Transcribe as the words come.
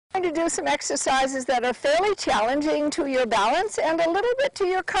going to do some exercises that are fairly challenging to your balance and a little bit to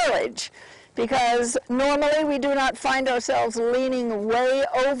your courage, because normally we do not find ourselves leaning way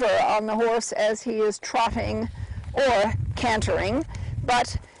over on the horse as he is trotting or cantering,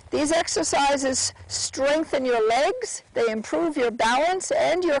 but these exercises strengthen your legs, they improve your balance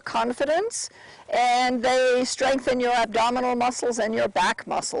and your confidence, and they strengthen your abdominal muscles and your back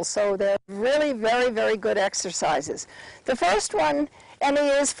muscles. So they're really very, very good exercises. The first one, Emmy,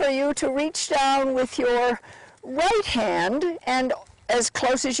 is for you to reach down with your right hand and as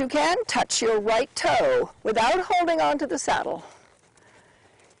close as you can, touch your right toe without holding on to the saddle.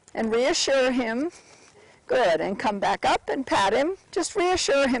 And reassure him. Good, and come back up and pat him. Just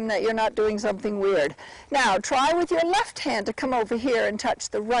reassure him that you're not doing something weird. Now, try with your left hand to come over here and touch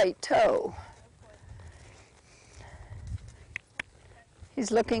the right toe.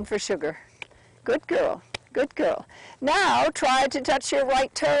 He's looking for sugar. Good girl, good girl. Now, try to touch your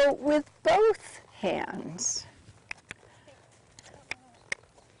right toe with both hands.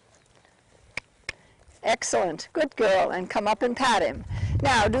 Excellent, good girl, and come up and pat him.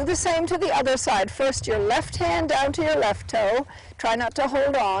 Now, do the same to the other side. First, your left hand down to your left toe. Try not to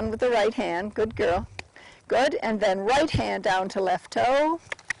hold on with the right hand. Good girl. Good, and then right hand down to left toe.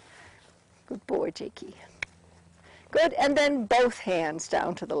 Good boy, Jakey. Good, and then both hands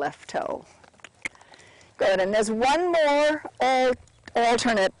down to the left toe. Good, and there's one more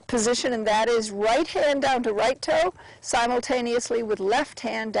alternate position, and that is right hand down to right toe, simultaneously with left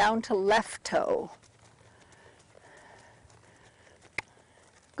hand down to left toe.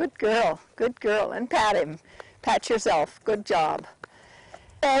 Good girl, and pat him. Pat yourself, good job.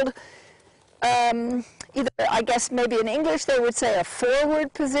 Called, either, I guess maybe in English they would say a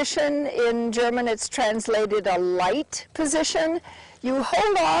forward position. In German it's translated a light position. You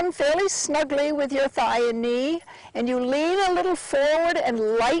hold on fairly snugly with your thigh and knee, and you lean a little forward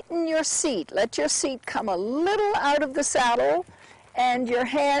and lighten your seat. Let your seat come a little out of the saddle, and your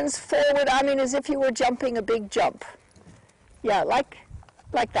hands forward, I mean as if you were jumping a big jump. Yeah, like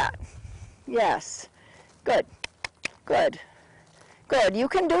that. Yes. Good. Good. Good. You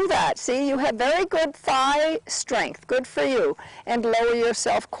can do that. See, you have very good thigh strength. Good for you. And lower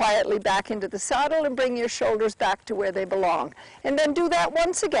yourself quietly back into the saddle and bring your shoulders back to where they belong. And then do that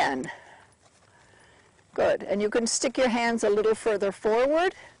once again. Good. And you can stick your hands a little further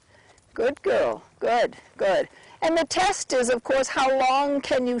forward. Good girl. Good. Good. And the test is, of course, how long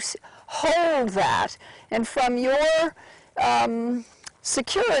can you hold that? And from your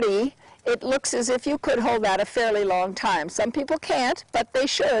security, it looks as if you could hold that a fairly long time. Some people can't, but they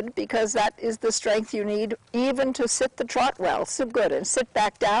should, because that is the strength you need even to sit the trot well. So good, and sit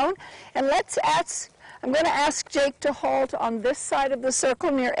back down. And I'm going to ask Jake to halt on this side of the circle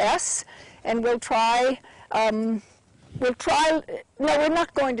near S, and we're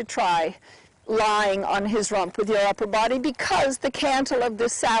not going to try lying on his rump with your upper body, because the cantle of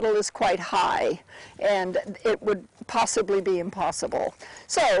this saddle is quite high, and it would possibly be impossible.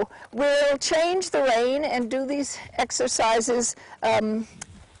 So we'll change the rein and do these exercises a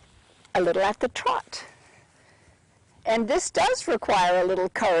little at the trot. And this does require a little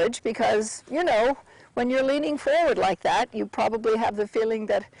courage, because, you know, when you're leaning forward like that, you probably have the feeling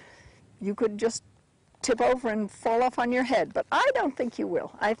that you could just tip over and fall off on your head, but I don't think you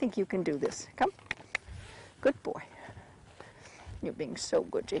will. I think you can do this. Come. Good boy. You're being so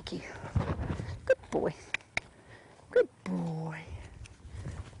good, Jakey. Good boy. Good boy.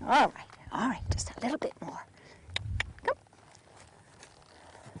 All right, just a little bit more. Come.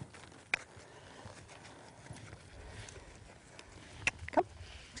 Come,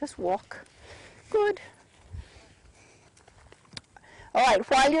 just walk. Good. All right,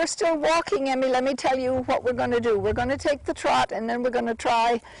 while you're still walking, Emmy, let me tell you what we're going to do. We're going to take the trot, and then we're going to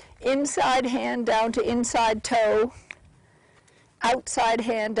try inside hand down to inside toe, outside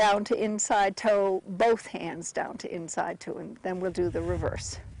hand down to inside toe, both hands down to inside toe, and then we'll do the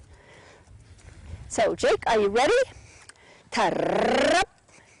reverse. So, Jake, are you ready? Tarrap,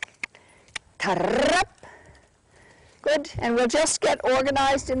 tarrap. Good, and we'll just get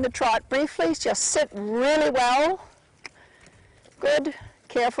organized in the trot briefly. Just sit really well. Good.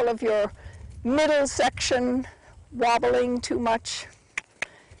 Careful of your middle section wobbling too much.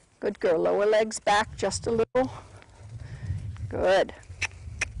 Good girl. Lower legs back just a little. Good.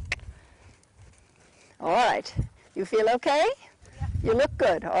 All right. You feel okay? Yeah. You look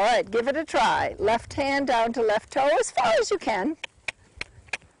good. All right. Give it a try. Left hand down to left toe as far as you can.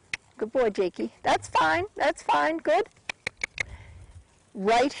 Good boy, Jakey. That's fine. That's fine. Good.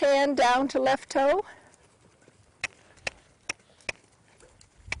 Right hand down to left toe.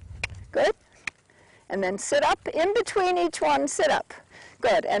 Good. And then sit up. In between each one, sit up.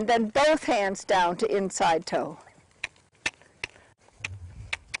 Good, and then both hands down to inside toe.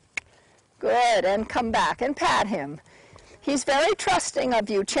 Good, and come back and pat him. He's very trusting of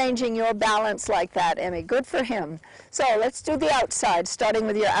you, changing your balance like that, Emmy. Good for him. So let's do the outside, starting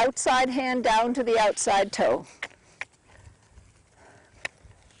with your outside hand down to the outside toe.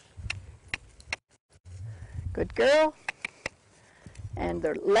 Good girl. And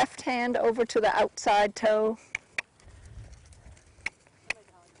the left hand over to the outside toe.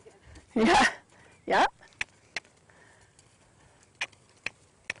 Yeah, yeah.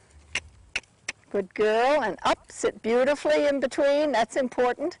 Good girl, and up, sit beautifully in between, that's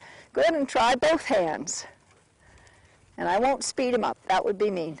important. Good, and try both hands. And I won't speed him up, that would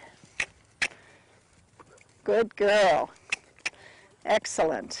be mean. Good girl.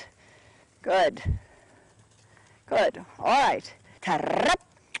 Excellent. Good. Good, all right.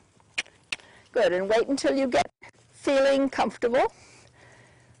 Good, and wait until you get feeling comfortable.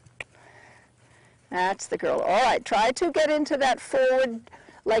 That's the girl. All right, try to get into that forward,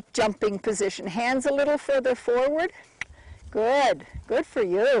 like jumping position. Hands a little further forward. Good. Good for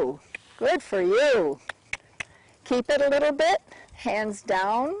you. Good for you. Keep it a little bit. Hands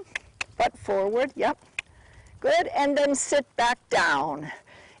down, butt forward. Yep. Good. And then sit back down.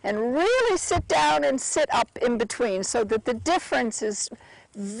 And really sit down and sit up in between so that the difference is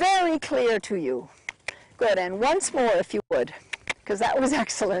very clear to you. Good. And once more, if you would, because that was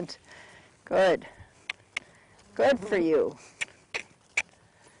excellent. Good. Good for you.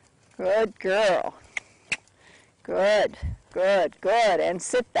 Good girl. Good, good, good. And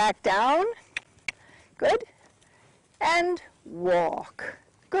sit back down. Good. And walk.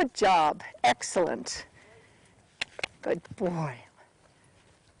 Good job. Excellent. Good boy.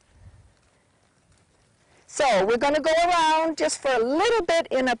 So we're going to go around just for a little bit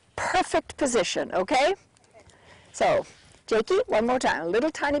in a perfect position, okay? So, Jakey, one more time. A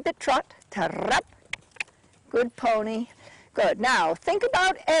little tiny bit trot. Tarap. Good pony. Good. Now, think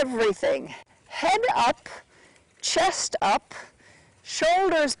about everything. Head up, chest up,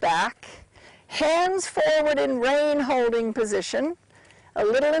 shoulders back, hands forward in rein holding position, a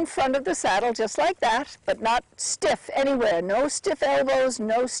little in front of the saddle, just like that, but not stiff anywhere. No stiff elbows,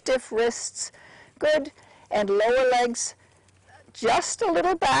 no stiff wrists. Good. And lower legs just a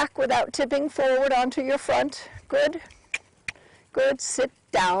little back without tipping forward onto your front. Good. Good. Sit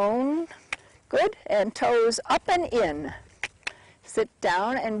down. Good. And toes up and in. Sit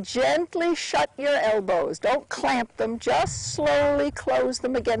down and gently shut your elbows. Don't clamp them. Just slowly close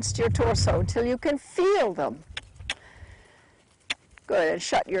them against your torso until you can feel them. Good. And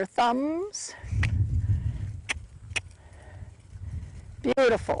shut your thumbs.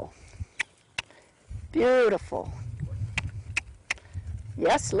 Beautiful. Beautiful.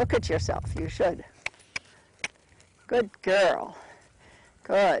 Yes, look at yourself. You should. Good girl.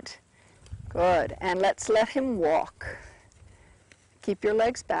 Good. Good. And let's let him walk. Keep your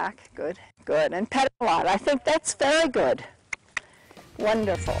legs back. Good. Good. And pet him a lot. I think that's very good.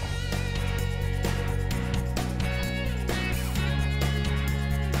 Wonderful.